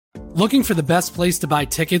Looking for the best place to buy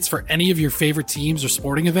tickets for any of your favorite teams or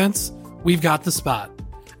sporting events? We've got the spot.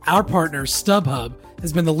 Our partner, StubHub,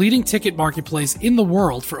 has been the leading ticket marketplace in the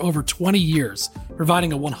world for over 20 years,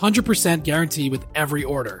 providing a 100% guarantee with every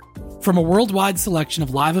order. From a worldwide selection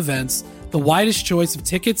of live events, the widest choice of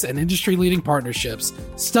tickets and industry-leading partnerships,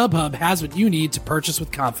 StubHub has what you need to purchase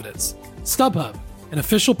with confidence. StubHub, an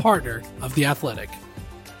official partner of The Athletic.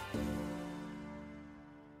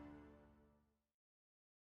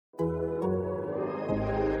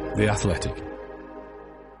 The Athletic.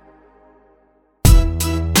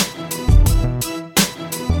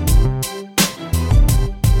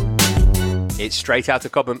 It's Straight Outta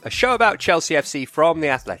Cobham, a show about Chelsea FC from The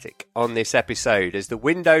Athletic. On this episode, as the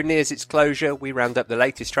window nears its closure, we round up the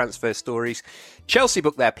latest transfer stories. Chelsea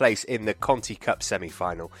book their place in the Conti Cup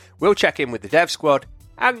semi-final. We'll check in with the dev squad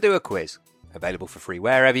and do a quiz. Available for free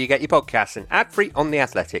wherever you get your podcasts and ad-free on The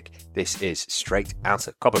Athletic. This is Straight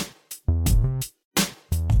Outta Cobham.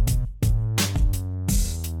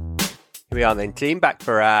 Here we are then, team, back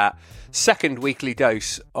for our second weekly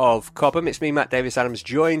dose of Cobham. It's me, Matt Davis-Adams,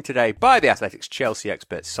 joined today by The Athletic's Chelsea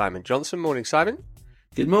expert, Simon Johnson. Morning, Simon.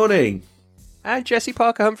 Good morning. And Jesse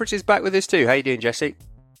Parker-Humphries is back with us too. How you doing, Jesse?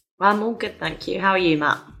 I'm all good, thank you. How are you,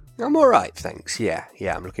 Matt? I'm all right, thanks. Yeah,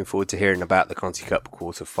 I'm looking forward to hearing about the Conti Cup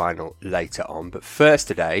quarter-final later on. But first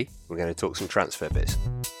today, we're going to talk some transfer biz.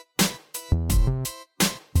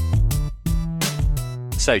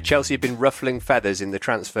 So Chelsea have been ruffling feathers in the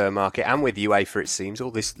transfer market and with UEFA, it seems.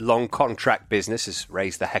 All this long contract business has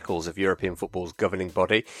raised the heckles of European football's governing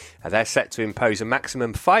body. They're set to impose a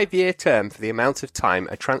maximum 5-year term for the amount of time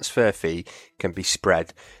a transfer fee can be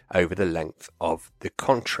spread over the length of the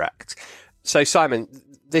contract. So Simon,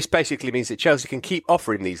 this basically means that Chelsea can keep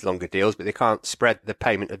offering these longer deals, but they can't spread the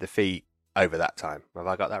payment of the fee over that time. Have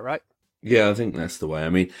I got that right? Yeah, I think that's the way.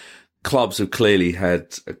 I mean, clubs have clearly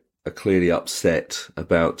are clearly upset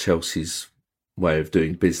about Chelsea's way of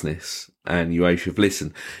doing business, and UEFA have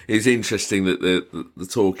listened. It's interesting that the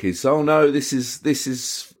talk is, oh no, this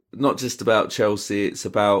is not just about Chelsea, it's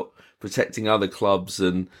about protecting other clubs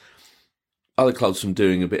and other clubs from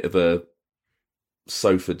doing a bit of a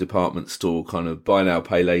sofa department store kind of buy now,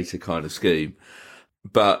 pay later kind of scheme.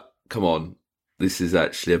 But come on, this is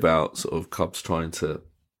actually about sort of clubs trying to,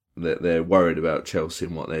 they're worried about Chelsea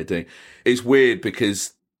and what they're doing. It's weird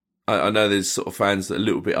because I know there's sort of fans that are a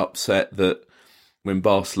little bit upset that when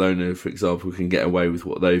Barcelona, for example, can get away with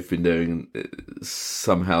what they've been doing,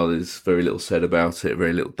 somehow there's very little said about it,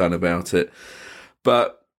 very little done about it.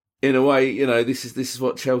 But in a way, you know, this is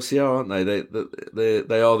what Chelsea are, aren't they?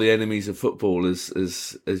 They are the enemies of football, as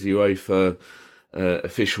UEFA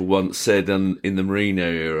official once said in the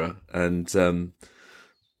Mourinho era. And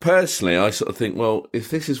personally, I sort of think, well, if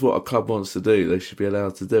this is what a club wants to do, they should be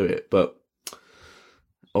allowed to do it. But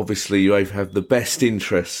obviously, UEFA have the best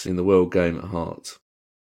interests in the world game at heart.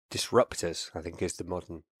 Disruptors, I think, is the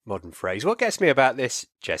modern phrase. What gets me about this,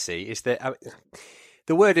 Jesse, is that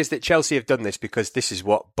the word is that Chelsea have done this because this is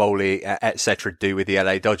what Bowley, etc., do with the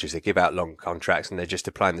LA Dodgers. They give out long contracts and they're just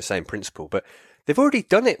applying the same principle. But they've already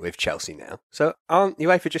done it with Chelsea now. So aren't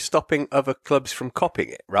UEFA just stopping other clubs from copying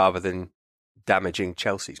it rather than damaging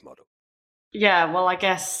Chelsea's model? Yeah, well, I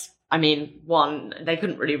guess, I mean, one, they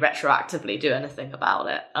couldn't really retroactively do anything about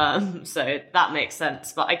it. So that makes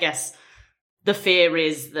sense. But I guess the fear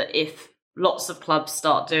is that if lots of clubs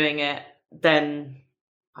start doing it, then,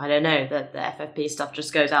 I don't know, the FFP stuff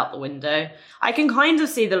just goes out the window. I can kind of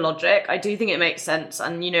see the logic. I do think it makes sense.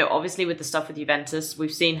 And, you know, obviously with the stuff with Juventus,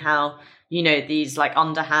 we've seen how, you know, these like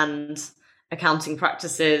underhand accounting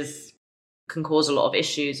practices can cause a lot of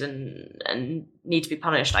issues and need to be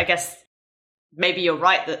punished. I guess maybe you're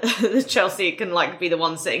right that Chelsea can like be the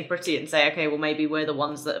ones sitting pretty and say, okay, well, maybe we're the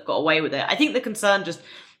ones that have got away with it. I think the concern just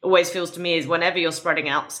always feels to me is whenever you're spreading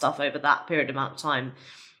out stuff over that period amount of time,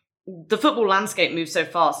 the football landscape moves so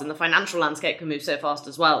fast and the financial landscape can move so fast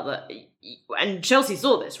as well that, and Chelsea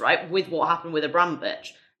saw this, right, with what happened with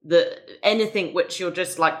Abramovich, that anything which you're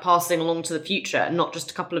just like passing along to the future, not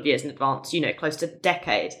just a couple of years in advance, you know, close to a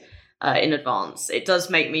decade in advance, it does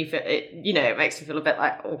make me feel, it makes me feel a bit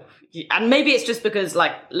like, oh, and maybe it's just because,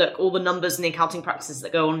 like, look, all the numbers and the accounting practices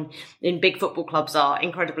that go on in big football clubs are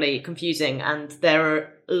incredibly confusing, and there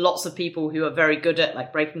are lots of people who are very good at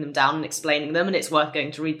like breaking them down and explaining them, and it's worth going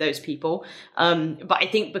to read those people. But I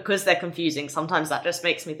think because they're confusing, sometimes that just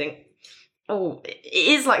makes me think, oh, it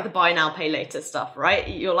is like the buy now, pay later stuff, right?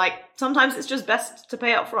 You're like, sometimes it's just best to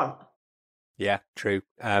pay up front. Yeah, true.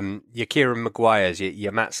 Your Kieran Maguires,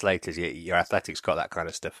 your Matt Slaters, your Athletics got that kind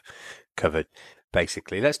of stuff covered.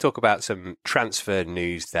 basically. Let's talk about some transfer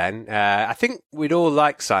news then. I think we'd all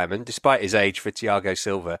like Simon, despite his age, for Thiago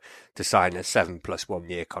Silva to sign a 7+1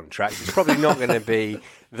 year contract. It's probably not going to be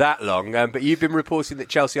that long, but you've been reporting that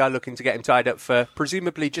Chelsea are looking to get him tied up for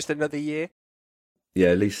presumably just another year. Yeah,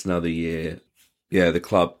 at least another year. Yeah, the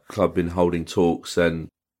club been holding talks, and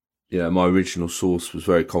my original source was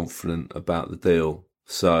very confident about the deal.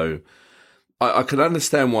 So I can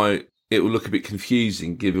understand why it will look a bit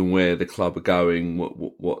confusing given where the club are going,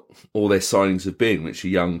 what all their signings have been, which are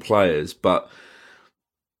young players. But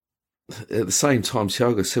at the same time,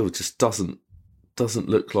 Thiago Silva just doesn't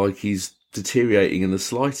look like he's deteriorating in the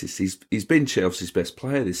slightest. He's been Chelsea's best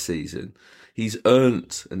player this season. He's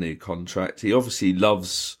earned a new contract. He obviously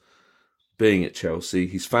loves being at Chelsea.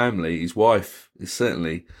 His family, his wife, is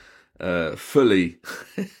certainly fully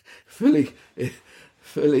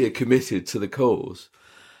committed to the cause.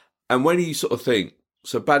 And when you sort of think,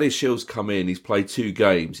 so Badiashiel's come in, he's played 2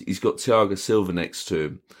 games, he's got Thiago Silva next to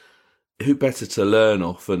him. Who better to learn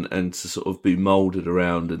off and to sort of be moulded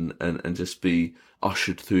around and just be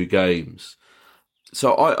ushered through games?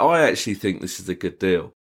 So I actually think this is a good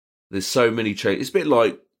deal. There's so many changes. It's a bit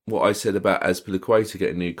like what I said about Azpilicueta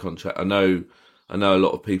getting a new contract. I know a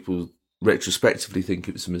lot of people retrospectively think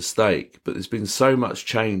it was a mistake, but there's been so much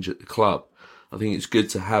change at the club. I think it's good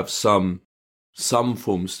to have some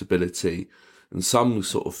form of stability and some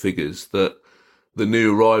sort of figures that the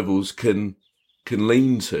new arrivals can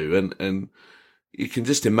lean to, and you can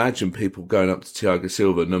just imagine people going up to Thiago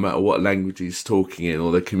Silva, no matter what language he's talking in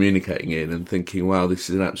or they're communicating in, and thinking, wow, this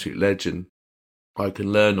is an absolute legend. I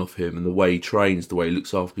can learn off him, and the way he trains, the way he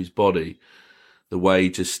looks after his body, the way he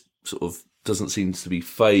just sort of doesn't seem to be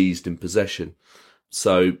phased in possession.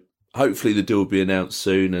 So hopefully the deal will be announced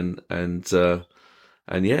soon, and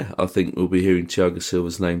yeah, I think we'll be hearing Thiago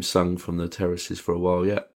Silva's name sung from the terraces for a while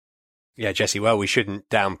yet. Yeah, Jesse, well, we shouldn't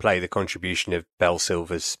downplay the contribution of Bel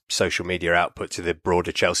Silva's social media output to the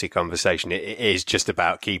broader Chelsea conversation. It is just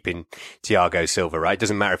about keeping Thiago Silva, right? It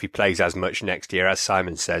doesn't matter if he plays as much next year. As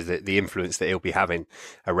Simon says, that the influence that he'll be having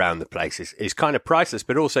around the place is kind of priceless,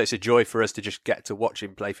 but also it's a joy for us to just get to watch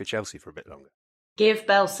him play for Chelsea for a bit longer. Give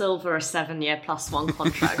Bel Silva a 7-year +1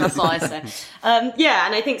 contract. That's what I say. Yeah,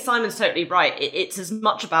 and I think Simon's totally right. It's as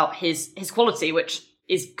much about his quality, which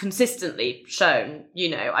is consistently shown.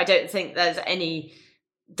 I don't think there's any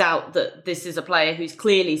doubt that this is a player who's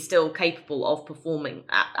clearly still capable of performing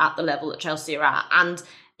at the level that Chelsea are at. And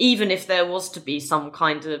even if there was to be some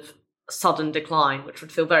kind of sudden decline, which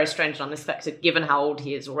would feel very strange and unexpected given how old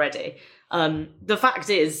he is already, the fact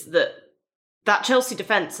is that Chelsea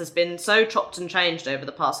defence has been so chopped and changed over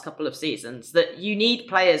the past couple of seasons that you need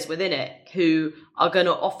players within it who are going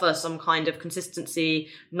to offer some kind of consistency,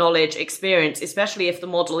 knowledge, experience, especially if the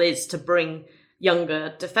model is to bring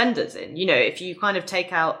younger defenders in. If you kind of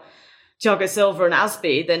take out Thiago Silva and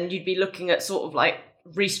Aspi, then you'd be looking at sort of like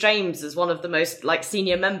Reece James as one of the most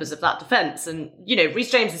senior members of that defence. And,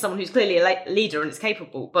 Reece James is someone who's clearly a leader and is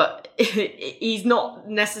capable, but he's not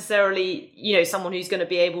necessarily, someone who's going to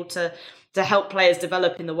be able to help players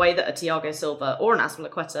develop in the way that a Thiago Silva or an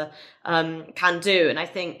Azpilicueta can do. And I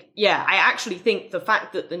actually think the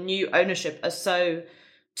fact that the new ownership are so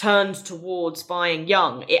turned towards buying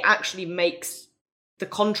young, it actually makes the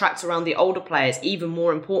contracts around the older players even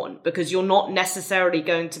more important, because you're not necessarily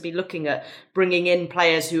going to be looking at bringing in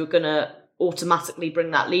players who are going to automatically bring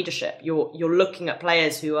that leadership. You're looking at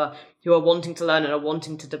players who are wanting to learn and are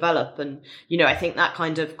wanting to develop. And, I think that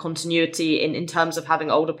kind of continuity in terms of having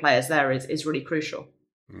older players there is really crucial.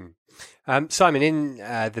 Simon, in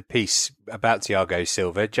the piece about Thiago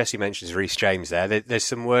Silva, Jesse mentions Reece James there. There's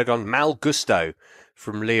some word on Mal Gusto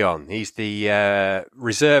from Lyon. He's the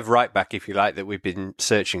reserve right back, if you like, that we've been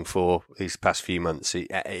searching for these past few months.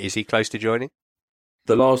 Is he close to joining?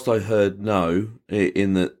 The last I heard, no,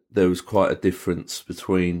 in that there was quite a difference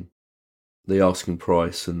between the asking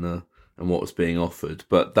price and what was being offered.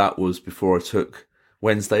 But that was before I took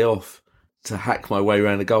Wednesday off to hack my way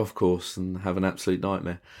around a golf course and have an absolute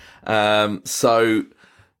nightmare. So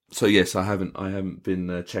yes, I haven't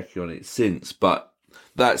been checking on it since. But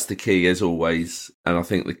that's the key, as always. And I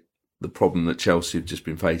think the problem that Chelsea have just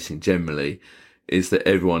been facing generally is that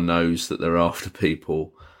everyone knows that they're after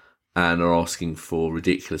people and are asking for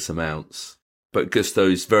ridiculous amounts. But Gusto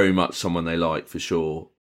is very much someone they like, for sure.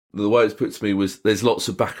 The way it was put to me was there's lots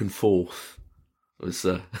of back and forth, was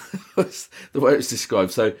the way it was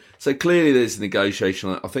described. So clearly there's a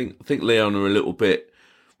negotiation. I think Lyon are a little bit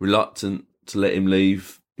reluctant to let him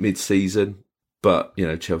leave mid-season, but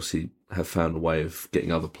Chelsea have found a way of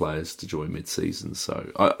getting other players to join mid-season. So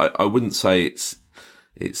I wouldn't say it's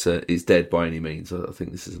dead by any means. I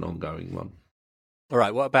think this is an ongoing one. All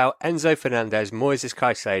right, what about Enzo Fernandez, Moises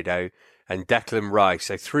Caicedo and Declan Rice?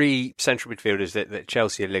 So 3 central midfielders that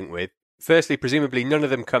Chelsea are linked with. Firstly, presumably none of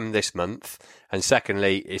them come this month. And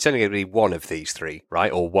secondly, it's only going to be one of these 3, right?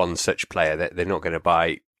 Or one such player. They're not going to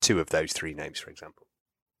buy 2 of those 3 names, for example.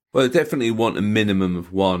 Well, they definitely want a minimum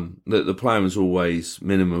of 1. The plan was always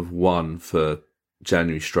minimum of 1 for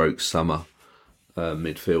January/summer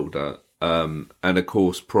midfielder. And of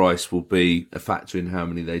course, price will be a factor in how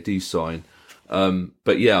many they do sign.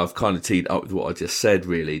 But yeah, I've kind of teed up with what I just said,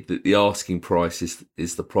 really. The asking price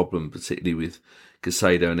is the problem, particularly with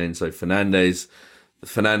Caicedo and Enzo Fernandez.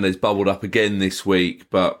 Fernandez bubbled up again this week,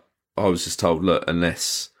 but I was just told, look,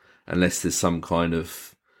 unless there's some kind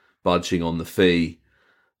of budging on the fee,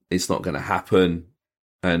 it's not going to happen.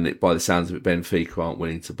 And by the sounds of it, Benfica aren't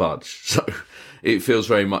willing to budge. So it feels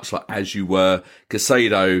very much like as you were.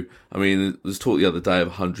 Caicedo, I mean, there was talk the other day of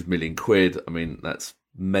 100 million quid. I mean, that's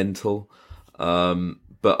mental.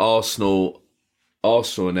 But Arsenal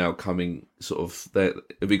are now coming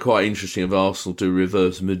it'd be quite interesting if Arsenal do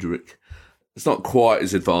reverse Mudryk. It's not quite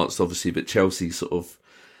as advanced, obviously, but Chelsea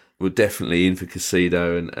were definitely in for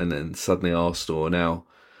Caicedo, and then suddenly Arsenal are now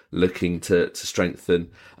looking to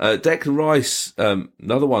strengthen. Declan Rice,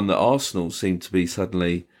 another one that Arsenal seem to be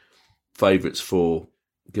suddenly favourites for,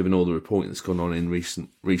 given all the reporting that's gone on in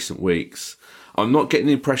recent weeks. I'm not getting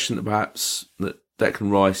the impression that perhaps that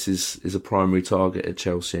Declan Rice is a primary target at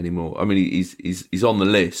Chelsea anymore. I mean, he's on the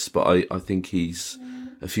list, but I think he's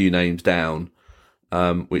a few names down,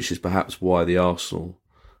 which is perhaps why the Arsenal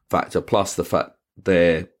factor, plus the fact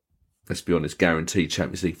they're, let's be honest, guaranteed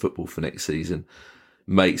Champions League football for next season,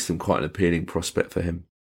 makes them quite an appealing prospect for him.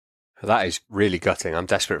 That is really gutting. I'm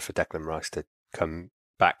desperate for Declan Rice to come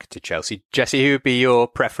back to Chelsea. Jesse, who would be your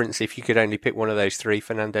preference if you could only pick one of those 3,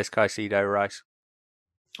 Fernandes, Caicedo, Rice?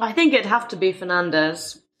 I think it'd have to be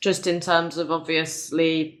Fernandes, just in terms of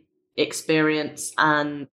obviously experience,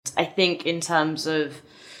 and I think in terms of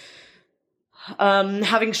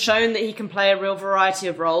having shown that he can play a real variety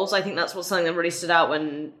of roles. I think that's something that really stood out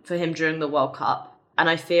for him during the World Cup. And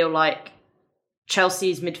I feel like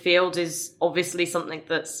Chelsea's midfield is obviously something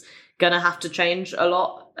that's going to have to change a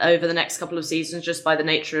lot over the next couple of seasons, just by the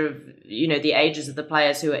nature of, the ages of the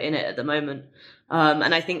players who are in it at the moment.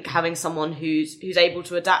 And I think having someone who's able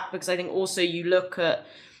to adapt, because I think also you look at,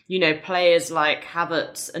 players like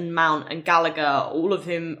Havertz and Mount and Gallagher, all of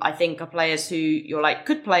whom I think are players who you're like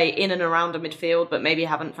could play in and around a midfield, but maybe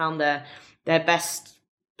haven't found their best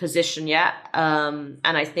position yet. And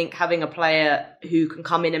I think having a player who can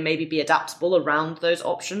come in and maybe be adaptable around those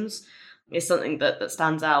options is something that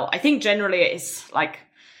stands out. I think generally it's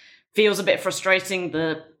feels a bit frustrating,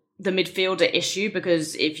 the midfielder issue,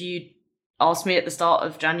 because if you asked me at the start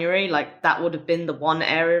of January, that would have been the one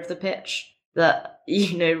area of the pitch that,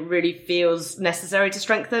 really feels necessary to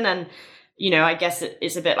strengthen. And, I guess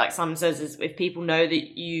it's a bit like Simon says, is if people know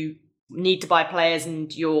that you need to buy players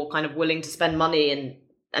and you're kind of willing to spend money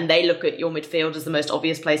and they look at your midfield as the most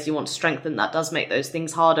obvious place you want to strengthen, that does make those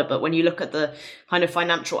things harder. But when you look at the kind of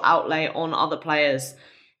financial outlay on other players,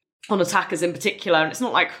 on attackers in particular, and it's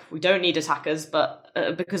not like we don't need attackers, but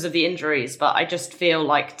because of the injuries, but I just feel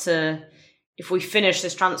like if we finish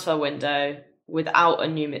this transfer window without a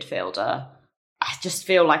new midfielder, I just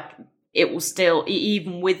feel like it will still,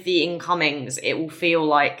 even with the incomings, it will feel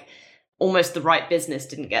like almost the right business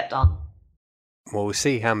didn't get done. Well, we'll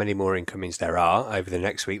see how many more incomings there are over the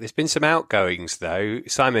next week. There's been some outgoings, though.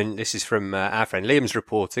 Simon, this is from our friend Liam's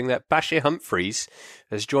reporting that Bashir Humphreys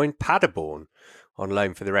has joined Paderborn on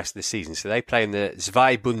loan for the rest of the season. So they play in the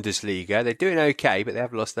Zwei Bundesliga. They're doing okay, but they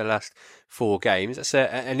have lost their last 4 games. That's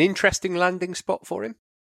an interesting landing spot for him.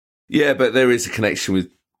 Yeah, but there is a connection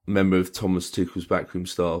with a member of Thomas Tuchel's backroom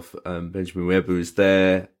staff. Benjamin Weber is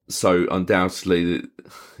there. So undoubtedly,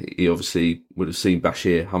 he obviously would have seen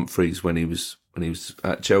Bashir Humphreys when he was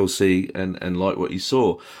at Chelsea and like what you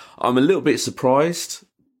saw. I'm a little bit surprised,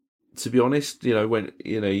 to be honest. When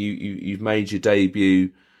you've made your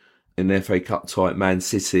debut in the FA Cup type Man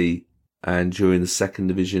City and during the second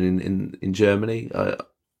division in Germany,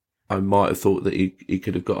 I might have thought that he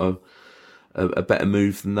could have got a better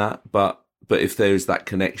move than that. But if there is that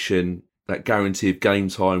connection, that guarantee of game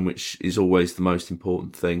time, which is always the most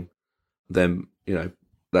important thing, then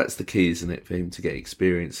that's the key, isn't it, for him to get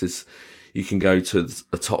experiences. You can go to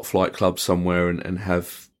a top flight club somewhere and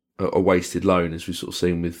have a wasted loan, as we've sort of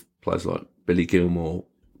seen with players like Billy Gilmore,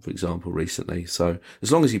 for example, recently. So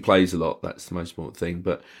as long as he plays a lot, that's the most important thing.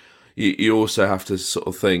 But you also have to sort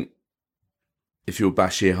of think, if you're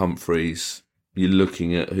Bashir Humphreys, you're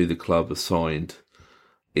looking at who the club has signed.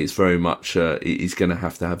 it's very much he's going to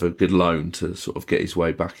have a good loan to sort of get his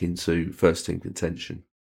way back into first team contention.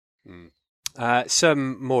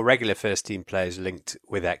 Some more regular first team players linked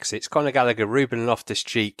with exits: Conor Gallagher, Ruben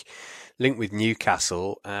Loftus-Cheek linked with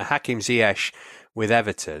Newcastle, Hakim Ziyech with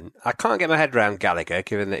Everton. I can't get my head around Gallagher,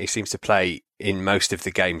 given that he seems to play in most of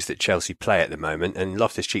the games that Chelsea play at the moment, and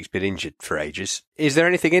Loftus-Cheek's been injured for ages. Is there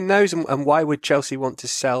anything in those, and why would Chelsea want to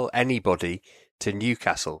sell anybody to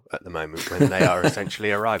Newcastle at the moment when they are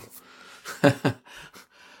essentially a rival?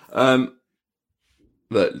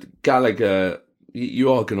 Look, Gallagher,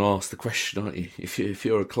 you are going to ask the question, aren't you? If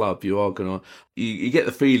you're a club, you are going to. You get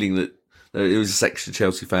the feeling that there was a section of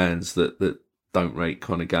Chelsea fans that don't rate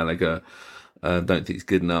Conor Gallagher, don't think he's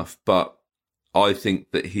good enough. But I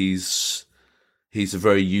think that he's a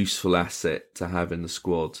very useful asset to have in the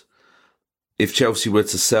squad. If Chelsea were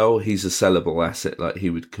to sell, he's a sellable asset. Like, he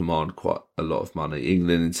would command quite a lot of money.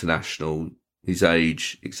 England international, his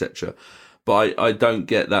age, etc. But I don't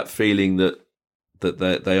get that feeling that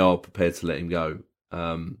they are prepared to let him go.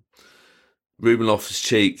 Ruben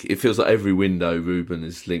Loftus-Cheek, it feels like every window Ruben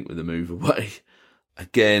is linked with a move away.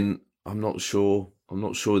 Again, I'm not sure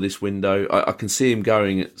this window. I can see him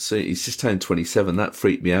going he's just turned 27. That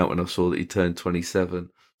freaked me out when I saw that he turned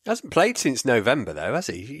 27. He hasn't played since November, though, has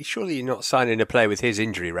he? Surely you're not signing a player with his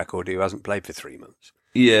injury record who hasn't played for 3 months.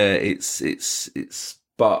 Yeah, it's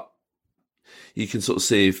but you can sort of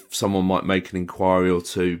see if someone might make an inquiry or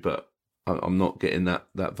two, but I'm not getting that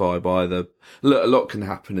vibe either. Look, a lot can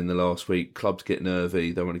happen in the last week. Clubs get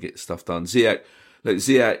nervy. They want to get stuff done. Ziyech,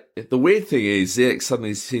 the weird thing is Ziyech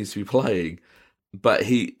suddenly seems to be playing, but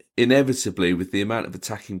he inevitably, with the amount of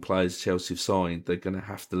attacking players Chelsea have signed, they're going to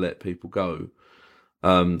have to let people go.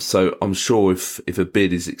 So I'm sure if a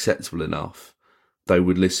bid is acceptable enough, they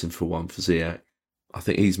would listen for one for Ziyech. I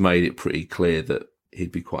think he's made it pretty clear that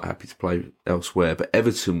he'd be quite happy to play elsewhere, but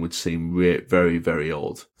Everton would seem very, very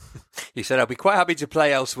odd. He said, I'll be quite happy to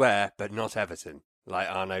play elsewhere, but not Everton, like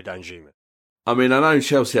Arnaud Danjuma. I mean, I know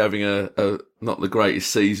Chelsea having a not the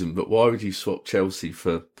greatest season, but why would you swap Chelsea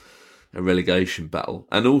for a relegation battle?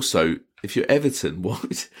 And also, if you're Everton, why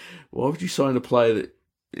would you sign a player that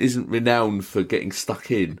isn't renowned for getting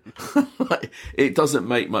stuck in? It doesn't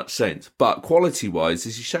make much sense. But quality-wise,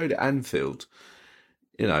 as he showed at Anfield,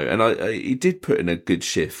 and he did put in a good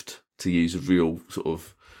shift, to use a real sort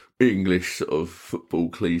of English sort of football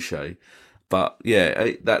cliche. But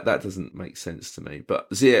yeah, that doesn't make sense to me. But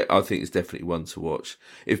Ziyech, I think, is definitely one to watch.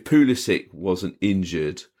 If Pulisic wasn't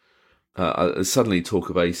injured, suddenly talk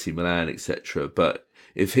of AC Milan, etc. But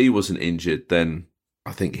if he wasn't injured, then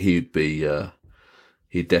I think he'd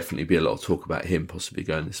definitely be a lot of talk about him possibly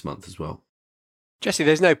going this month as well. Jesse,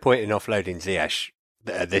 there's no point in offloading Ziyech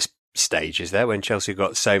at this stage, is there, when Chelsea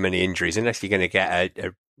got so many injuries? Unless you're going to get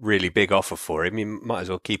a really big offer for him, you might as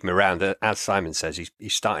well keep him around. As Simon says,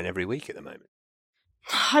 he's starting every week at the moment.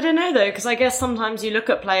 I don't know, though, because I guess sometimes you look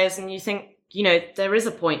at players and you think, there is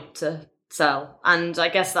a point to sell. And I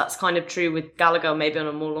guess that's kind of true with Gallagher, maybe on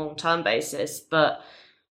a more long-term basis. But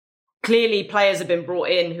clearly players have been brought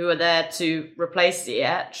in who are there to replace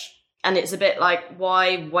Ziyech. And it's a bit like,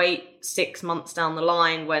 why wait 6 months down the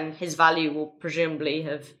line when his value will presumably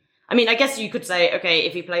have... I mean, I guess you could say, okay,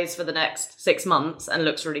 if he plays for the next 6 months and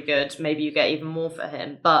looks really good, maybe you get even more for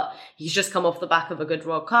him. But he's just come off the back of a good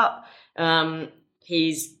World Cup.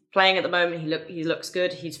 He's playing at the moment. He looks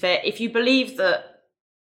good. He's fair. If you believe that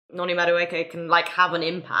Noni Madueke can have an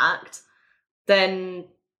impact, then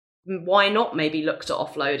why not maybe look to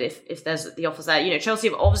offload if there's the offers there? Chelsea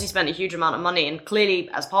have obviously spent a huge amount of money, and clearly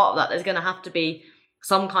as part of that, there's going to have to be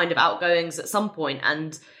some kind of outgoings at some point.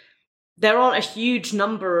 And there aren't a huge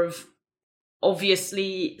number of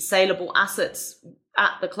obviously saleable assets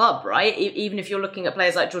at the club, right? Even if you're looking at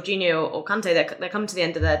players like Jorginho or Kante, they're coming to the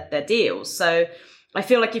end of their deals. So I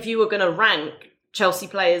feel like if you were going to rank Chelsea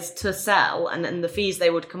players to sell and the fees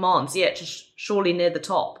they would command, Ziyech is surely near the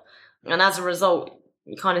top. And as a result,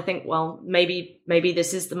 you kind of think, well, maybe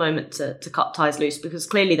this is the moment to cut ties loose, because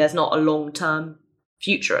clearly there's not a long-term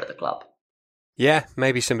future at the club. Yeah,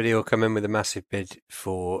 maybe somebody will come in with a massive bid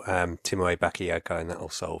for Timo Bakayoko, and that'll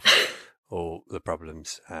solve all the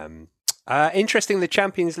problems. Interesting, the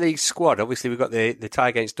Champions League squad. Obviously, we've got the tie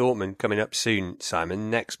against Dortmund coming up soon, Simon,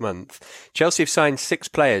 next month. Chelsea have signed 6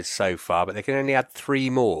 players so far, but they can only add 3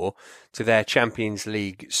 more to their Champions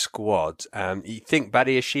League squad. You think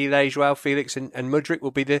Badiashile, Joao Felix and Mudryk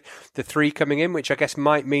will be the 3 coming in, which I guess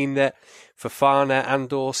might mean that Fofana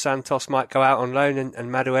and/or Santos might go out on loan, and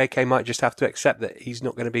Madueke might just have to accept that he's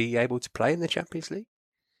not going to be able to play in the Champions League?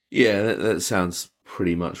 Yeah, that sounds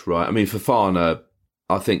pretty much right. I mean, Fofana,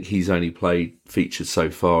 I think he's only featured so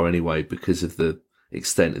far anyway because of the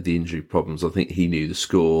extent of the injury problems. I think he knew the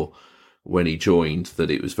score when he joined,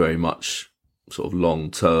 that it was very much sort of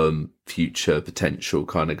long-term future potential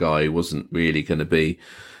kind of guy. He wasn't really going to be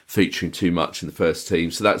featuring too much in the first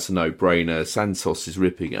team. So that's a no-brainer. Santos is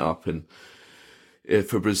ripping it up and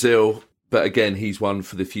for Brazil. But again, he's one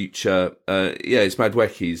for the future. It's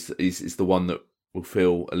Madueke is the one that will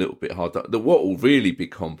feel a little bit hard. What will really be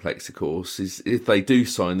complex, of course, is if they do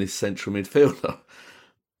sign this central midfielder,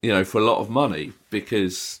 for a lot of money,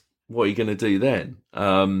 because what are you going to do then?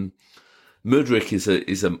 Mudryk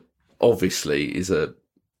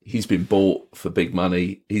he's been bought for big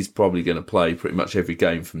money. He's probably going to play pretty much every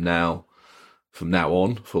game from now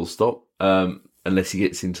on, full stop, unless he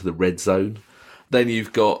gets into the red zone. Then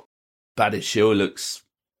you've got Badiashile,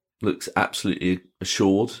 looks absolutely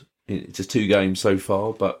assured. It's just 2 games so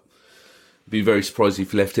far, but I'd be very surprised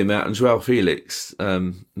if you left him out. And Joao Felix,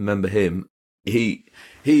 remember him?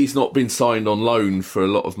 He's not been signed on loan for a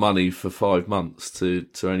lot of money for 5 months to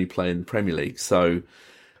only play in the Premier League. So,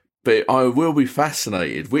 but I will be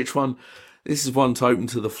fascinated. Which one? This is one to open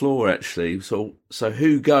to the floor, actually. So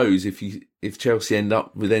who goes if Chelsea end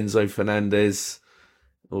up with Enzo Fernandez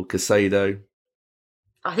or Caicedo?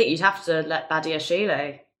 I think you'd have to let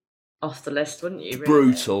Badiashile off the list, wouldn't you? Really?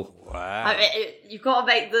 Brutal. Wow. I mean, you've got to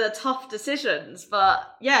make the tough decisions,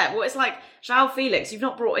 but yeah, well, it's like Joao Felix. You've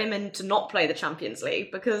not brought him in to not play the Champions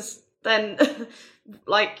League, because then,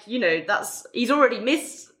 he's already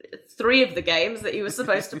missed 3 of the games that he was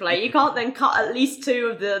supposed to play. You can't then cut at least 2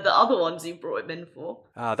 of the other ones you brought him in for.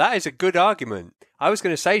 That is a good argument. I was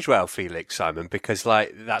going to say Joao Felix, Simon, because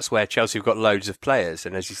that's where Chelsea have got loads of players,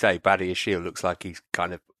 and as you say, Badiashile looks like he's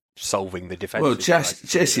kind of solving the defence. Well,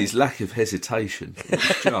 Jesse's lack of hesitation,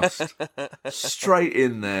 just straight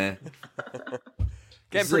in there.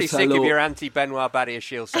 Getting pretty sick of your anti-Benoit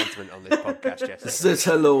Badiashile sentiment on this podcast,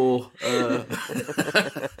 Jesse. Zetalor.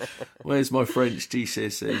 Where's my French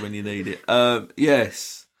GCSE when you need it?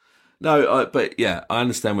 Yes. No, I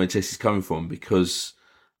understand where Jesse's coming from, because,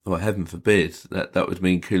 heaven forbid, that would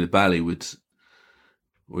mean Koulibaly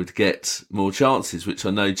would get more chances, which I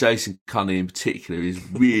know Jason Cunny in particular is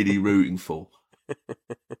really rooting for.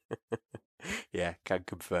 Yeah, can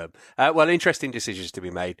confirm. Interesting decisions to be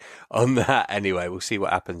made on that anyway. We'll see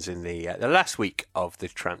what happens in the last week of the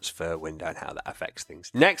transfer window and how that affects things.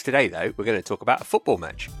 Next today, though, we're going to talk about a football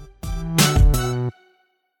match.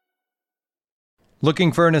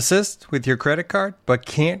 Looking for an assist with your credit card but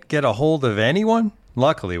can't get a hold of anyone?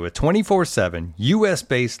 Luckily, with 24/7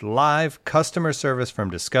 US-based live customer service from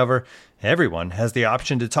Discover, everyone has the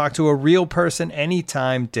option to talk to a real person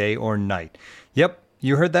anytime, day or night. Yep,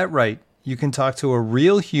 you heard that right. You can talk to a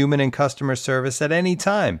real human in customer service at any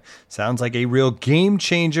time. Sounds like a real game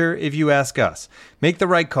changer if you ask us. Make the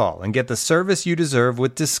right call and get the service you deserve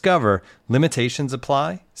with Discover. Limitations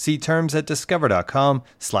apply. See terms at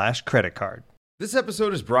discover.com/creditcard. This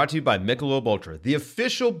episode is brought to you by Michelob Ultra, the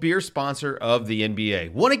official beer sponsor of the NBA.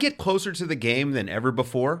 Want to get closer to the game than ever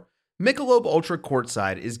before? Michelob Ultra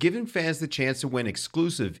Courtside is giving fans the chance to win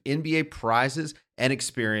exclusive NBA prizes and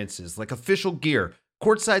experiences like official gear,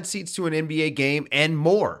 courtside seats to an NBA game, and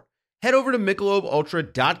more. Head over to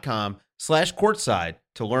MichelobUltra.com/courtside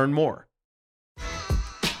to learn more.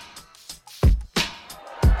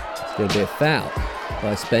 It's going to be a foul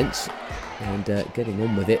by Spence, and getting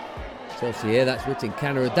on with it. Chelsea here, that's Witten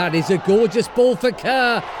Canada. That is a gorgeous ball for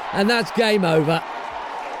Kerr, and that's game over.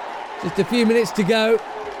 Just a few minutes to go.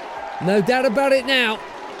 No doubt about it now.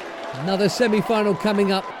 Another semi-final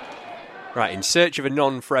coming up. Right, in search of a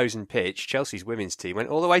non-frozen pitch, Chelsea's women's team went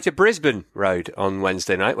all the way to Brisbane Road on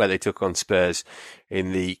Wednesday night, where they took on Spurs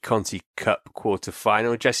in the Conti Cup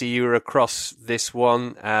quarter-final. Jesse, you were across this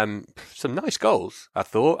one. Some nice goals, I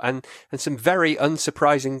thought, and some very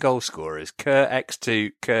unsurprising goal scorers. Kerr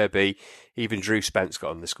X2, Kirby, even Drew Spence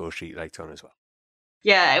got on the score sheet later on as well.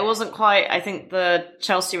 Yeah, it wasn't quite, I think, the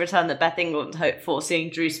Chelsea return that Beth England hoped for, seeing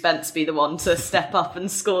Drew Spence be the one to step up and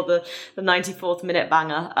score the 94th minute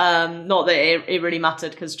banger. Not that it really mattered,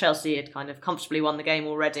 because Chelsea had kind of comfortably won the game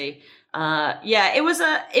already. It was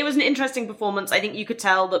an interesting performance. I think you could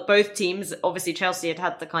tell that both teams, obviously Chelsea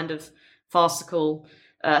had the kind of farcical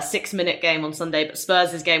 6-minute game on Sunday, but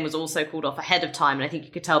Spurs' game was also called off ahead of time, and I think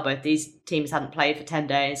you could tell both these teams hadn't played for 10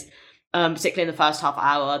 days. Particularly in the first half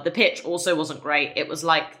hour. The pitch also wasn't great. It was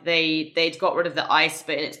like they'd got rid of the ice,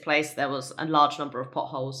 but in its place there was a large number of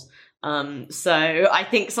potholes. So I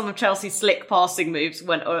think some of Chelsea's slick passing moves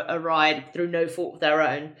went awry through no fault of their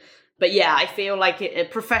own. But yeah, I feel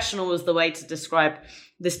like professional was the way to describe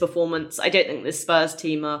this performance. I don't think this Spurs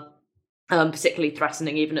team are particularly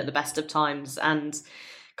threatening even at the best of times. And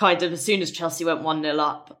kind of as soon as Chelsea went 1-0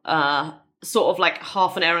 up, sort of like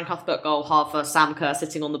half an Aaron Cuthbert goal, half a Sam Kerr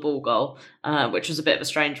sitting on the ball goal, which was a bit of a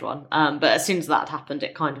strange one. But as soon as that happened,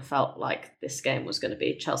 it kind of felt like this game was going to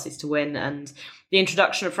be Chelsea's to win. And the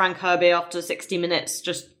introduction of Frank Kirby after 60 minutes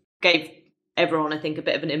just gave everyone, I think, a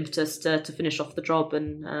bit of an impetus to finish off the job.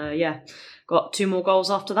 And got 2 more goals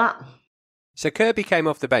after that. So Kirby came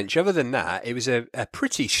off the bench. Other than that, it was a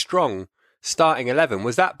pretty strong starting 11.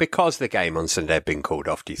 Was that because the game on Sunday had been called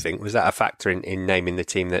off, do you think? Was that a factor in naming the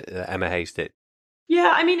team that Emma Hayes did?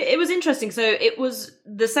 Yeah, I mean, it was interesting. So it was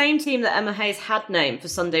the same team that Emma Hayes had named for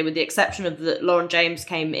Sunday, with the exception of that Lauren James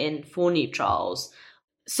came in for Niamh Charles.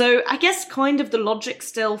 So I guess kind of the logic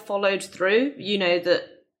still followed through, that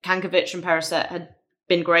Kankovic and Perisset had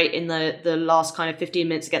been great in the last kind of 15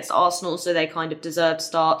 minutes against Arsenal, so they kind of deserved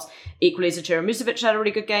starts. Equally, Zecira Musovic had a really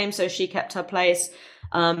good game, so she kept her place.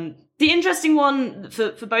 The interesting one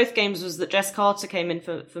for both games was that Jess Carter came in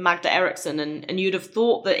for Magda Eriksson, and you'd have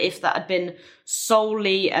thought that if that had been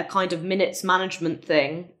solely a kind of minutes management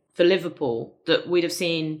thing for Liverpool, that we'd have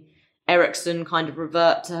seen Eriksson kind of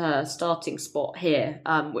revert to her starting spot here,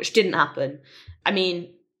 which didn't happen. I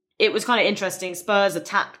mean, it was kind of interesting. Spurs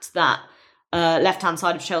attacked that left-hand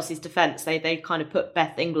side of Chelsea's defence. They kind of put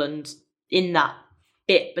Beth England in that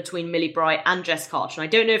bit between Millie Bright and Jess Carter. And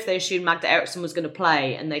I don't know if they assumed Magda Eriksson was going to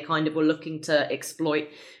play and they kind of were looking to exploit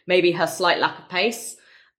maybe her slight lack of pace.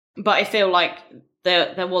 But I feel like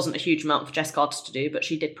there wasn't a huge amount for Jess Carter to do, but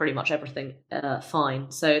she did pretty much everything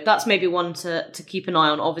fine. So that's maybe one to keep an eye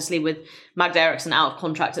on, obviously with Magda Eriksson out of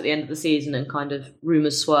contract at the end of the season and kind of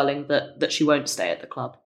rumours swirling that she won't stay at the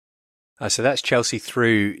club. So that's Chelsea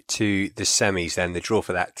through to the semis then. The draw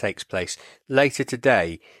for that takes place later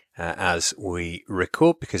today as we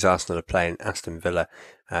record, because Arsenal are playing Aston Villa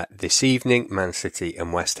this evening. Man City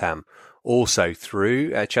and West Ham also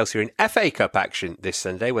through. Chelsea are in FA Cup action this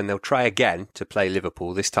Sunday when they'll try again to play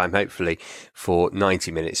Liverpool, this time hopefully for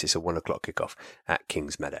 90 minutes. It's a 1 o'clock kickoff at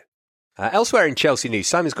Kingsmeadow. Elsewhere in Chelsea news,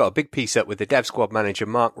 Simon's got a big piece up with the Dev Squad manager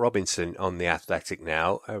Mark Robinson on The Athletic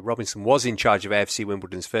now. Robinson was in charge of AFC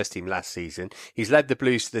Wimbledon's first team last season. He's led the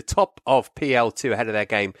Blues to the top of PL2 ahead of their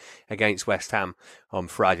game against West Ham on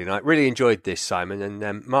Friday night. Really enjoyed this, Simon.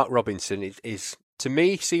 And Mark Robinson is, to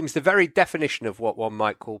me, seems the very definition of what one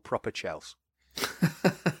might call proper Chelsea.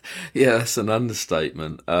 Yeah, that's an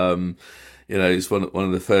understatement. It's one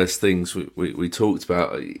of the first things we talked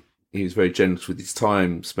about. He was very generous with his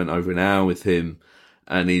time, spent over an hour with him,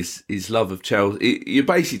 and his love of Chelsea. You're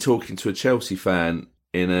basically talking to a Chelsea fan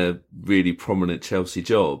in a really prominent Chelsea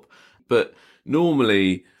job. But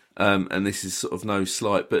normally, and this is sort of no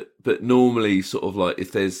slight, but normally sort of like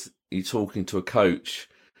if you're talking to a coach,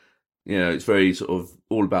 it's very sort of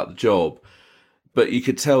all about the job. But you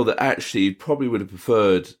could tell that actually he probably would have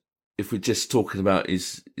preferred, if we're just talking about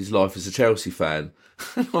his life as a Chelsea fan,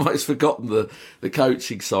 I've almost forgotten the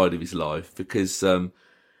coaching side of his life because, as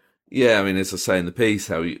I say in the piece,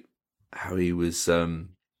 how he was.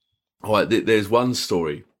 There's one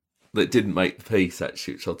story that didn't make the piece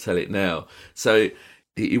actually, which I'll tell it now. So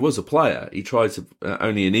he was a player. He tried to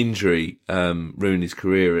only an injury ruined his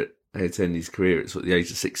career had to end his career at sort of the age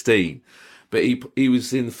of 16, but he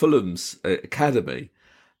was in Fulham's academy.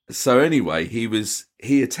 So anyway,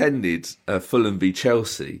 he attended Fulham v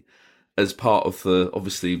Chelsea as part of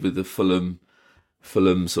obviously with the Fulham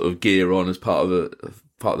sort of gear on as part of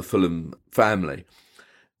the Fulham family,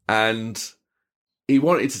 and he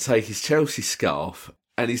wanted to take his Chelsea scarf,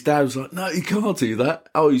 and his dad was like, "No, you can't do that."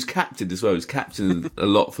 Oh, he was captain as well. He was captain a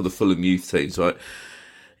lot for the Fulham youth teams, right?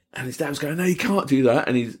 And his dad was going, "No, you can't do that,"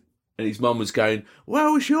 and his mum was going,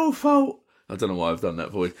 "Well, it's your fault." I don't know why I've done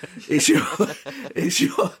that voice. It's your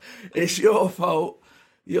fault.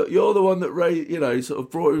 You're the one that sort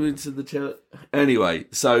of brought him into the church. Anyway,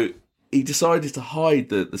 so he decided to hide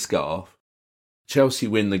the scarf. Chelsea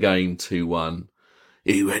win the game 2-1.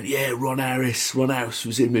 He went, "Yeah, Ron Harris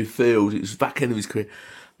was in midfield. It was back end of his career."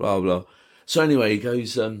 Blah blah. So anyway, he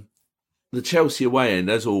goes. The Chelsea away end,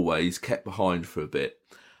 as always, kept behind for a bit,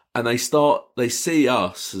 and they see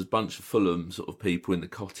us as a bunch of Fulham sort of people in the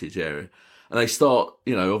cottage area. And they start,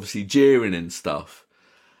 obviously jeering and stuff.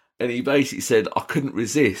 And he basically said, "I couldn't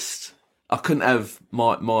resist. I couldn't have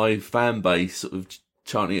my fan base sort of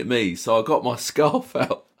chanting at me. So I got my scarf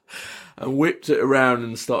out and whipped it around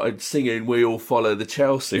and started singing 'We All Follow the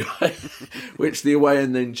Chelsea,' which the away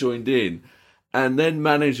end then joined in. And then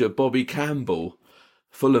manager Bobby Campbell,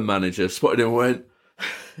 Fulham manager, spotted him and went,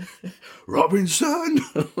 'Robinson!'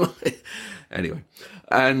 Anyway,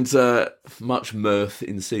 and much mirth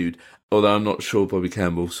ensued. Although I'm not sure Bobby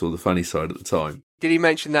Campbell saw the funny side at the time. Did he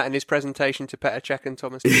mention that in his presentation to Petr Cech and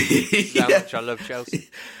Thomas? How much I love Chelsea.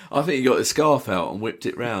 I think he got the scarf out and whipped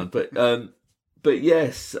it round. But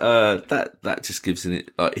yes, that just gives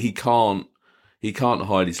it. He can't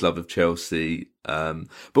hide his love of Chelsea. But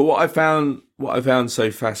what I found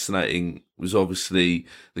so fascinating was obviously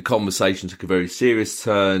the conversation took a very serious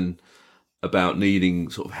turn about needing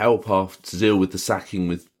sort of help after to deal with the sacking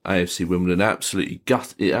with AFC Wimbledon. It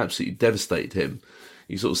absolutely devastated him.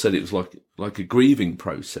 He sort of said it was like a grieving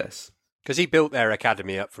process. Because he built their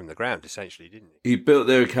academy up from the ground, essentially, didn't he? He built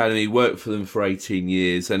their academy, worked for them for 18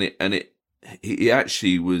 years, and he had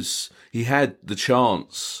the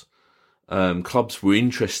chance. Clubs were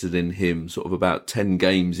interested in him sort of about 10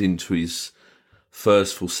 games into his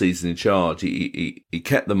first full season in charge. He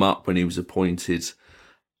kept them up when he was appointed.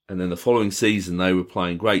 And then the following season, they were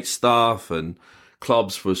playing great stuff and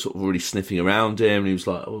clubs were sort of already sniffing around him. And he was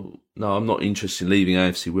like, oh, no, I'm not interested in leaving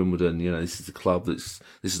AFC Wimbledon. You know, this is a club this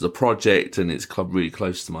is a project and it's a club really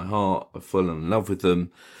close to my heart. I've fallen in love with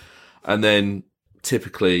them. And then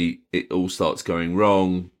typically it all starts going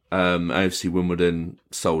wrong. AFC Wimbledon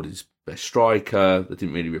sold his best striker. They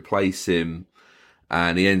didn't really replace him.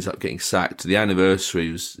 And he ends up getting sacked. The anniversary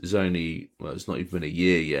is only, well, it's not even been a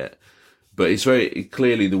year yet. But it's very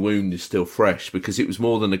clearly the wound is still fresh because it was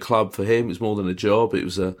more than a club for him. It was more than a job. It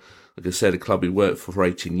was like I said, a club he worked for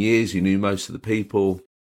 18 years. He knew most of the people.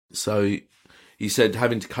 So he said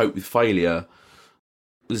having to cope with failure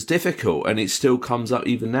was difficult, and it still comes up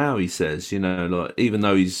even now. He says, you know, like even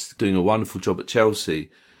though he's doing a wonderful job at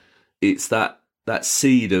Chelsea, it's that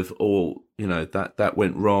seed of all, you know, that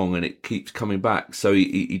went wrong, and it keeps coming back. So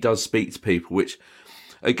he does speak to people, which.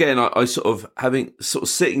 Again, I sort of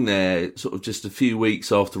sitting there sort of just a few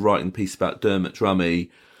weeks after writing the piece about Dermot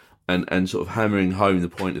Drummy and sort of hammering home the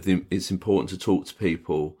point of it's important to talk to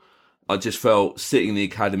people. I just felt sitting in the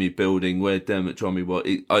academy building where Dermot Drummy was,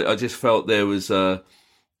 I just felt there was in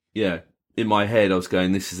my head I was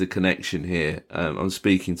going, this is a connection here. I'm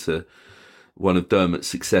speaking to one of Dermot's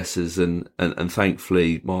successors and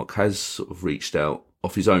thankfully Mark has sort of reached out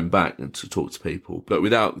off his own back and to talk to people, but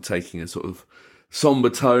without taking a sort of somber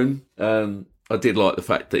tone. I did like the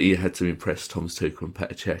fact that he had to impress Thomas Tuchel and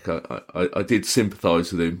Petr Cech. I did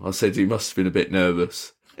sympathise with him. I said he must have been a bit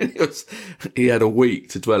nervous. He had a week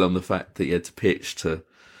to dwell on the fact that he had to pitch to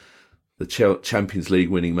the Champions League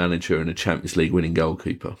winning manager and a Champions League winning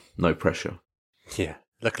goalkeeper. No pressure. Yeah.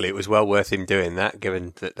 Luckily, it was well worth him doing that,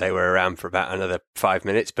 given that they were around for about another 5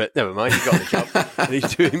 minutes. But never mind, he got the job, and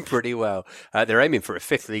he's doing pretty well. They're aiming for a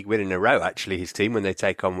 5th league win in a row, actually, his team, when they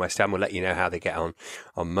take on West Ham. We'll let you know how they get on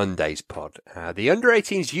Monday's pod. The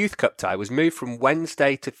Under-18s Youth Cup tie was moved from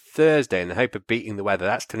Wednesday to Thursday in the hope of beating the weather.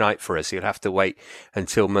 That's tonight for us, so you'll have to wait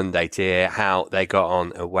until Monday to hear how they got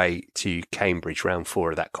on away to Cambridge, round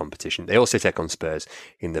 4 of that competition. They also take on Spurs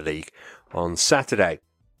in the league on Saturday.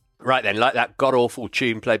 Right then, like that god-awful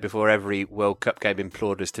tune played before every World Cup game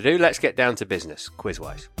implored us to do, let's get down to business,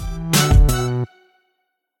 quiz-wise.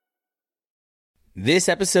 This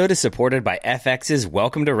episode is supported by FX's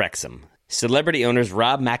Welcome to Wrexham. Celebrity owners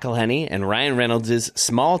Rob McElhenney and Ryan Reynolds'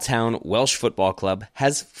 small-town Welsh football club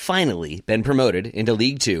has finally been promoted into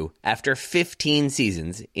League Two after 15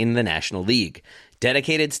 seasons in the National League.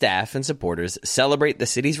 Dedicated staff and supporters celebrate the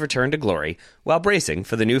city's return to glory while bracing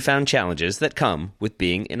for the newfound challenges that come with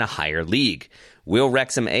being in a higher league. Will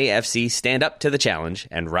Wrexham AFC stand up to the challenge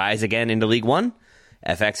and rise again into League One?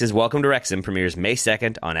 FX's Welcome to Wrexham premieres May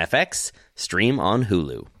 2nd on FX, stream on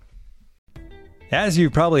Hulu. As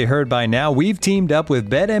you've probably heard by now, we've teamed up with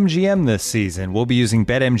BetMGM this season. We'll be using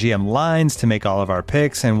BetMGM lines to make all of our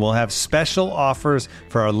picks, and we'll have special offers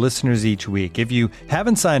for our listeners each week. If you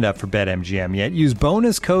haven't signed up for BetMGM yet, use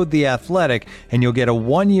bonus code The Athletic, and you'll get a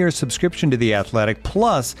 1-year subscription to The Athletic,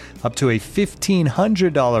 plus up to a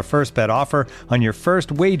 $1,500 first bet offer on your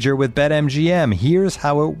first wager with BetMGM. Here's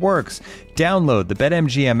how it works. Download the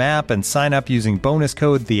BetMGM app and sign up using bonus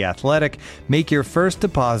code The Athletic. Make your first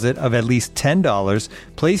deposit of at least $10.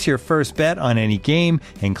 Place your first bet on any game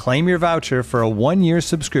and claim your voucher for a 1-year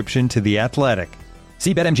subscription to The Athletic.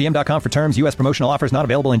 See BetMGM.com for terms. U.S. promotional offers not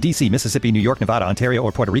available in D.C., Mississippi, New York, Nevada, Ontario,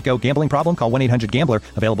 or Puerto Rico. Gambling problem? Call 1-800-GAMBLER.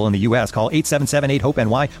 Available in the U.S. Call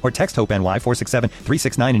 877-8-HOPE-NY or text HOPE-NY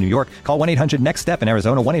 467-369 in New York. Call 1-800-NEXT-STEP in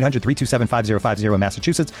Arizona. 1-800-327-5050 in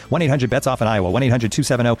Massachusetts. 1-800-BETS-OFF in Iowa.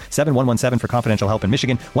 1-800-270-7117 for confidential help in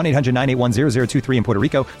Michigan. 1-800-981-0023 in Puerto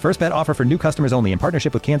Rico. First bet offer for new customers only in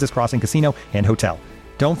partnership with Kansas Crossing Casino and Hotel.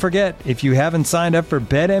 Don't forget, if you haven't signed up for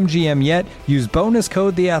BetMGM yet, use bonus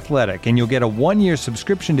code The Athletic, and you'll get a 1-year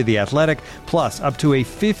subscription to The Athletic, plus up to a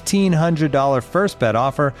 $1,500 first bet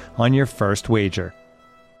offer on your first wager.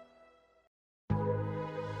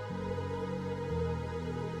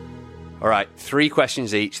 All right, 3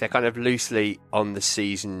 questions each. They're kind of loosely on the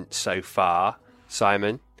season so far.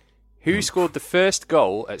 Simon, who scored the first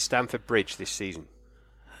goal at Stamford Bridge this season?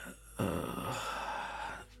 I'm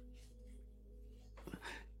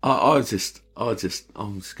just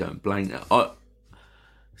going blank now.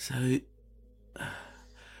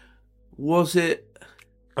 Was it?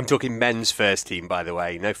 I'm talking men's first team, by the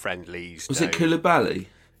way. No friendlies. Was it Koulibaly?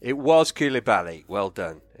 It was Koulibaly. Well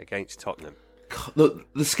done against Tottenham.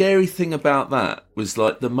 Look, the scary thing about that was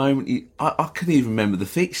like the moment I couldn't even remember the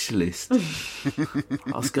fixture list. I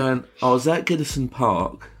was at Goodison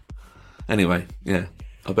Park. Anyway, yeah,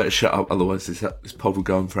 I better shut up, otherwise this pod will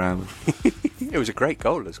go on for hours. It was a great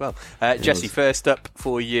goal as well. Jesse, first up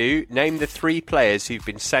for you. Name the 3 players who've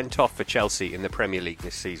been sent off for Chelsea in the Premier League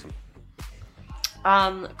this season.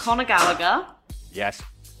 Conor Gallagher. Yes.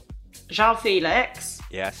 João Felix.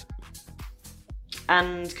 Yes.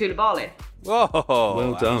 And Koulibaly. Whoa!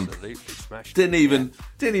 Well done. Absolutely smashed. Didn't even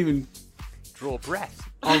draw breath.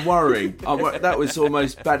 I'm worrying. That was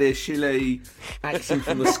almost Badiashile acting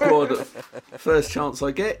from the squad. First chance I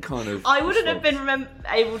get, kind of. I wouldn't have been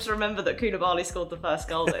able to remember that Koulibaly scored the first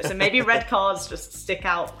goal, though. So maybe red cards just stick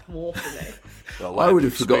out more for me. Well, I would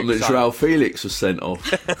have forgotten that João Felix was sent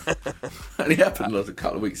off. Only happened a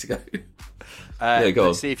couple of weeks ago. Go on.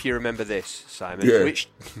 Let's see if you remember this, Simon. Yeah.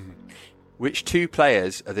 Which 2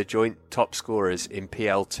 players are the joint top scorers in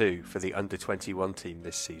PL2 for the under-21 team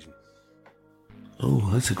this season? Oh,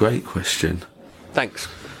 that's a great question. Thanks.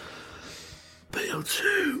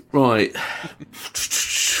 PL2. Right.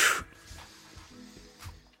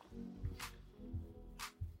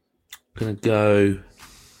 Gonna go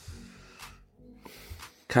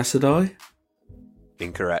Cassadai?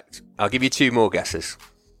 Incorrect. I'll give you 2 more guesses.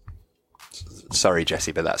 Sorry,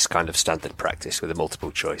 Jesse, but that's kind of standard practice with a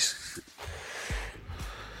multiple choice.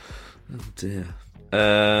 Oh dear.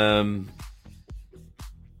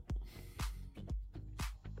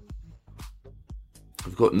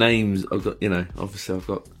 I've got names. Obviously I've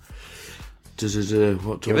got. What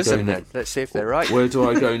do Give I us go them then. next? Let's see if they're right. Where do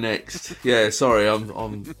I go next? Yeah, sorry,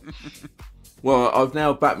 I'm. Well, I've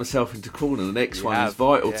now backed myself into corner. The next one is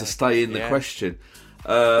vital to stay in the question.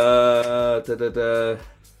 I'm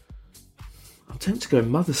tempted to go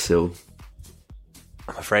Mothersill.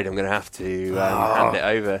 I'm afraid I'm going to have to hand it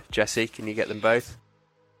over. Jesse, can you get them both?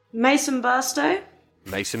 Mason Burstow.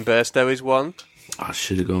 Mason Burstow is one. I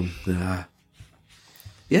should have gone.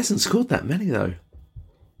 He hasn't scored that many, though.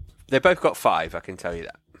 They've both got 5, I can tell you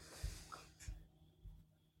that.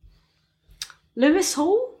 Lewis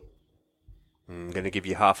Hall. I'm going to give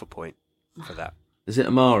you half a point for that. Is it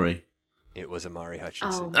Amari? It was Amari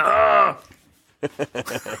Hutchinson. Oh.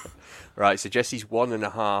 Right, so Jesse's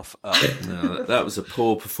 1.5 up. No, that was a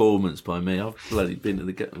poor performance by me. I've bloody been to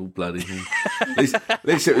the bloody thing. At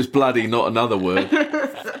least it was bloody, not another word.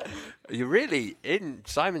 You're really in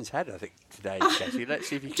Simon's head, I think, today, Jesse. Let's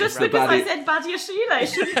see if you can Just remember. because I said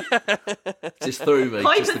Badiashile. Just threw me.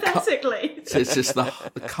 Hypothetically. It's just the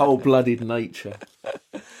cold-blooded nature.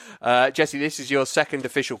 Jesse, this is your second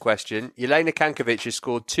official question. Jelena Kankovic has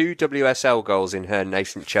scored 2 WSL goals in her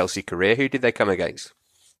nascent Chelsea career. Who did they come against?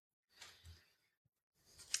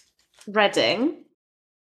 Reading.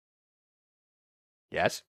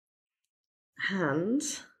 Yes. And...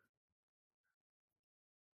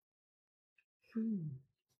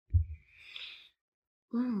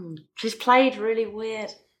 She's played really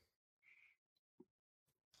weird.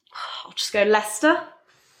 I'll just go Leicester.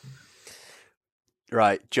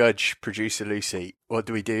 Right, judge, producer Lucy, what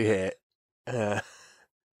do we do here?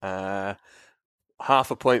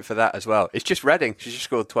 Half a point for that as well. It's just Reading. She just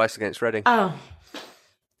scored twice against Reading. Oh.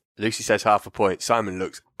 Lucy says half a point. Simon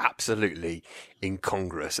looks absolutely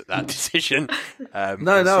incongruous at that decision. I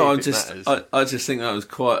just think that was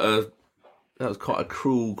quite a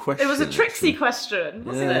cruel question. It was a tricksy question,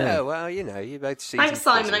 wasn't it? Yeah, well, you both see. Thanks,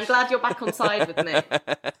 Simon. I'm glad you're back on side with me.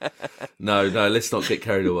 No, let's not get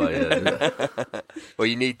carried away. Well,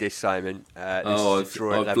 you need this, Simon. I've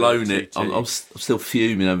blown it. I'm still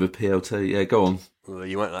fuming over PL2. Yeah, go on. Well,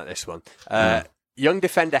 you won't like this one. Young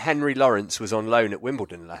defender Henry Lawrence was on loan at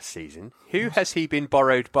Wimbledon last season. Who has he been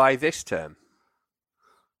borrowed by this term?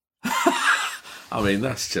 I mean,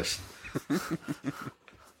 that's just...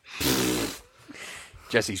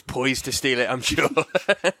 Jesse's poised to steal it, I'm sure.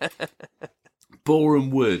 Boreham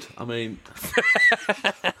Wood. I mean...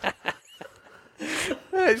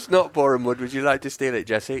 It's not Boreham Wood. Would you like to steal it,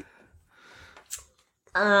 Jesse?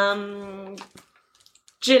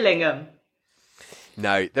 Gillingham.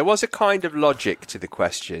 No, there was a kind of logic to the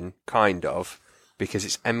question, because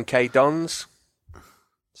it's MK Dons.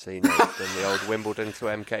 So, you've done the old Wimbledon to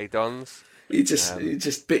MK Dons. You're just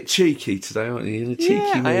a bit cheeky today, aren't you? In a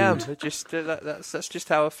cheeky mood. I am. That's just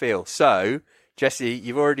how I feel. So, Jesse,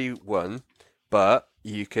 you've already won, but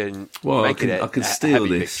you can make it I can a steal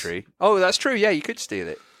heavy this. victory. Oh, that's true. Yeah, you could steal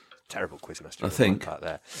it. Terrible quizmaster. I think. Part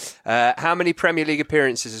there. How many Premier League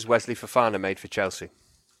appearances has Wesley Fofana made for Chelsea?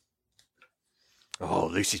 Oh,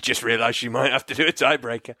 Lucy just realised she might have to do a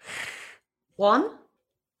tiebreaker. 1.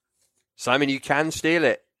 Simon, you can steal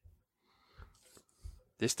it.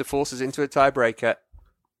 This to force us into a tiebreaker.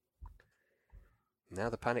 Now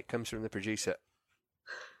the panic comes from the producer.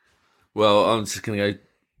 Well, I'm just going to go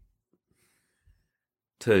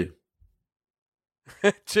 2.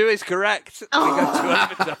 2 is correct. We go to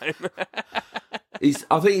overtime.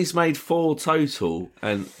 I think he's made 4 total,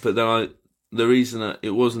 but then the reason that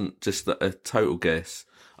it wasn't just a total guess.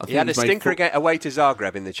 He had a stinker away to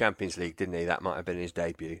Zagreb in the Champions League, didn't he? That might have been his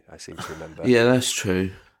debut, I seem to remember. Yeah, that's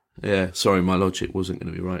true. Yeah, sorry, my logic wasn't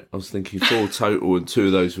going to be right. I was thinking 4 total and 2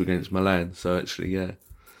 of those were against Milan. So actually, yeah,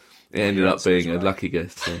 it ended up being a lucky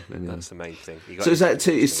guess. So anyway. That's the main thing. So is that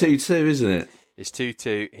 2? It's 2-2, isn't it? It's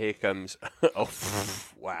 2-2. Here comes. Oh,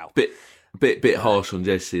 wow. Bit harsh on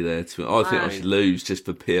Jesse there. I think I should lose just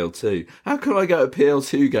for PL2. How can I go to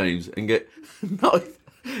PL2 games and get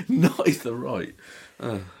neither right?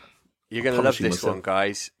 You're going to love this one,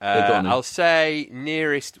 guys. I'll say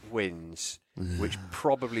nearest wins, which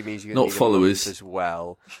probably means you're going to need followers as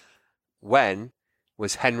well. When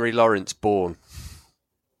was Henry Lawrence born?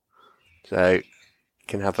 So you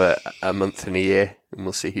can have a month and a year, and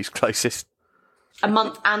we'll see who's closest. A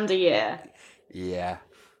month and a year? Yeah.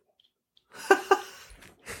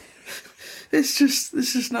 There's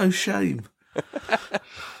just no shame.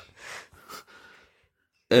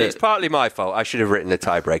 It's partly my fault. I should have written a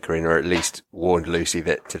tiebreaker in, or at least warned Lucy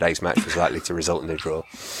that today's match was likely to result in a draw.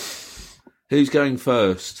 Who's going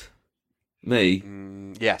first? Me?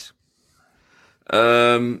 Yes.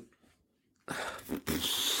 I'm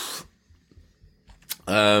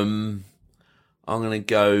going to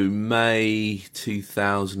go May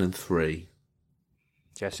 2003.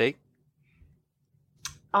 Jesse?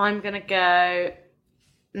 I'm going to go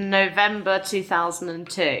November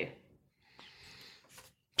 2002.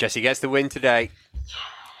 Jesse gets the win today.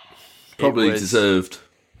 Probably deserved.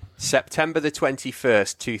 September the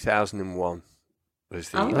 21st, 2001 was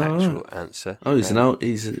the actual answer. Oh, he's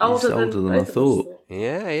older than I thought.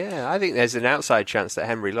 Yeah. I think there's an outside chance that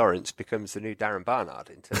Henry Lawrence becomes the new Darren Barnard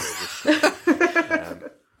in terms of this.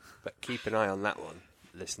 But keep an eye on that one,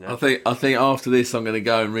 listener. I think after this, I'm going to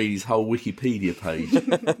go and read his whole Wikipedia page.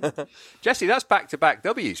 Jesse, that's back-to-back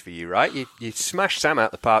W's for you, right? You smashed Sam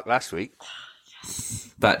out the park last week.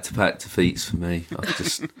 Back-to-back defeats for me.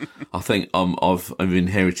 I think I've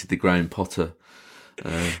inherited the Graham Potter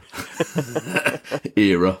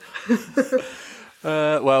era.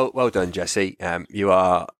 Well done, Jesse. You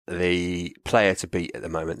are the player to beat at the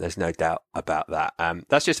moment. There's no doubt about that.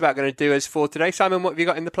 That's just about going to do us for today. Simon, what have you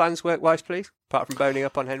got in the plans work-wise, please? Apart from boning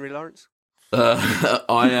up on Henry Lawrence?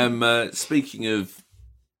 I am, speaking of,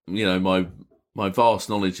 my vast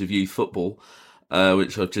knowledge of youth football,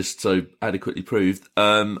 which I've just so adequately proved,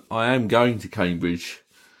 I am going to Cambridge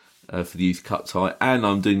for the Youth Cup tie, and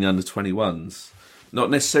I'm doing the under-21s. Not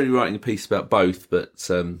necessarily writing a piece about both, but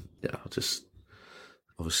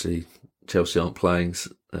obviously Chelsea aren't playing,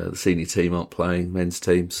 the senior team aren't playing, men's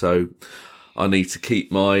team, so I need to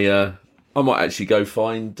keep my... I might actually go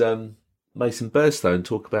find Mason Burstow and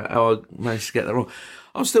talk about how I managed to get that wrong.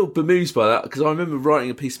 I'm still bemused by that, because I remember writing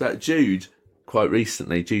a piece about Jude quite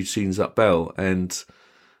recently, Jude Soons-Up-Bell, and sort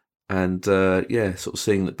of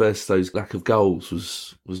seeing that Burstow's lack of goals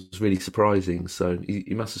was really surprising. So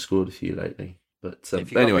he must have scored a few lately. But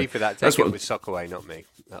if you anyway, got me for that, take it with Sockaway, not me.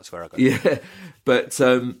 That's where I got it. Yeah, but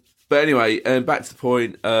anyway, back to the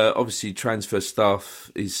point. Obviously, transfer stuff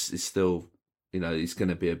is still, it's going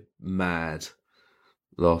to be a mad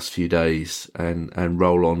last few days and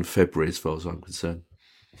roll on February as far as I'm concerned.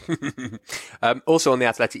 Also on The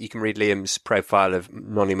Athletic, you can read Liam's profile of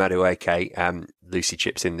Noni Madueke. Lucy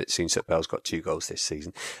chips in that Soons-Up-Bell's got 2 goals this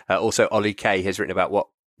season. Also, Ollie Kay has written about what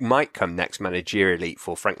might come next managerially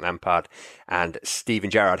for Frank Lampard and Steven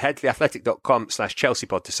Gerrard. Head to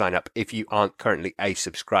theathletic.com/ChelseaPod to sign up if you aren't currently a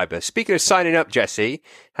subscriber. Speaking of signing up, Jesse,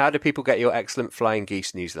 how do people get your excellent Flying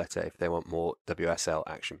Geese newsletter if they want more WSL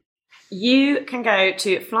action? You can go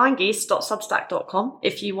to flyinggeese.substack.com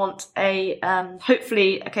if you want a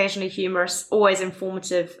hopefully occasionally humorous, always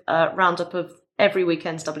informative roundup of every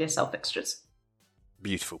weekend's WSL fixtures.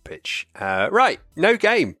 Beautiful pitch. Right, no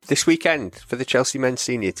game this weekend for the Chelsea men's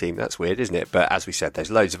senior team. That's weird, isn't it? But as we said, there's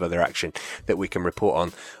loads of other action that we can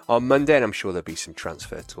report on Monday, and I'm sure there'll be some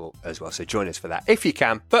transfer talk as well. So join us for that if you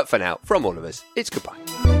can. But for now, from all of us, it's goodbye.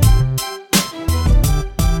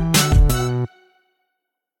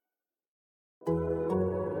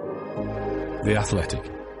 The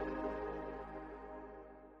Athletic.